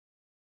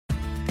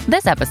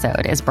This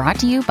episode is brought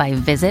to you by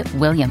Visit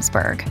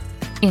Williamsburg.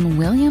 In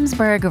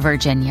Williamsburg,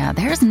 Virginia,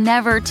 there's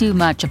never too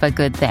much of a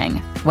good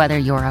thing. Whether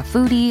you're a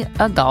foodie,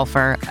 a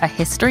golfer, a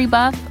history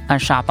buff, a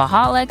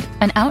shopaholic,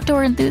 an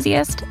outdoor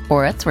enthusiast,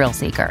 or a thrill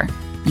seeker,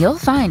 you'll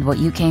find what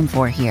you came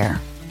for here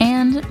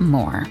and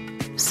more.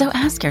 So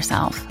ask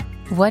yourself,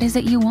 what is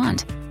it you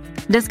want?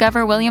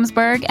 Discover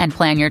Williamsburg and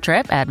plan your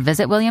trip at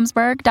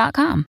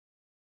visitwilliamsburg.com.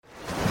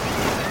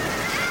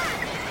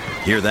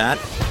 Hear that?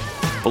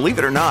 Believe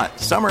it or not,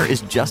 summer is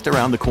just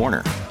around the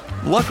corner.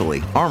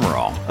 Luckily, Armor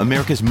All,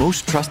 America's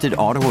most trusted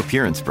auto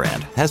appearance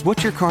brand, has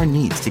what your car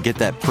needs to get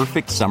that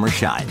perfect summer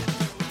shine.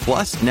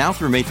 Plus, now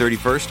through May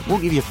 31st, we'll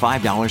give you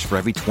 $5 for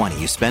every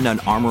 $20 you spend on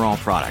Armor All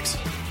products.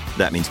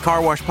 That means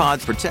car wash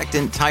pods,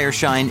 protectant, tire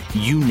shine,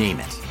 you name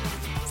it.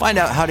 Find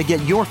out how to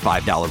get your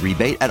 $5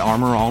 rebate at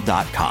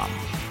armorall.com.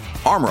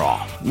 Armor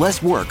All,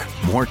 less work,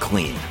 more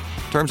clean.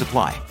 Terms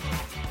apply.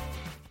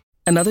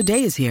 Another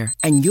day is here,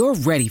 and you're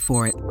ready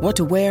for it. What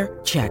to wear?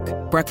 Check.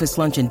 Breakfast,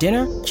 lunch, and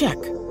dinner?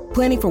 Check.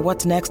 Planning for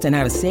what's next and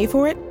how to save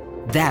for it?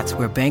 That's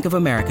where Bank of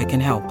America can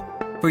help.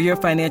 For your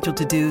financial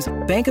to-dos,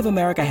 Bank of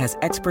America has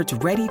experts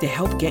ready to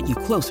help get you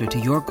closer to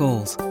your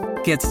goals.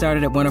 Get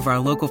started at one of our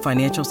local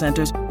financial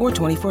centers or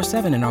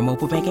 24/7 in our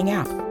mobile banking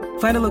app.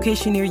 Find a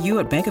location near you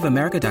at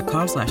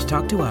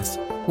bankofamerica.com/talktous.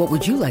 What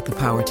would you like the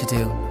power to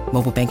do?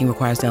 Mobile banking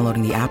requires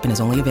downloading the app and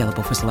is only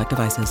available for select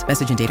devices.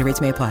 Message and data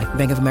rates may apply.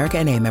 Bank of America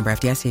N.A., member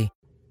FDIC.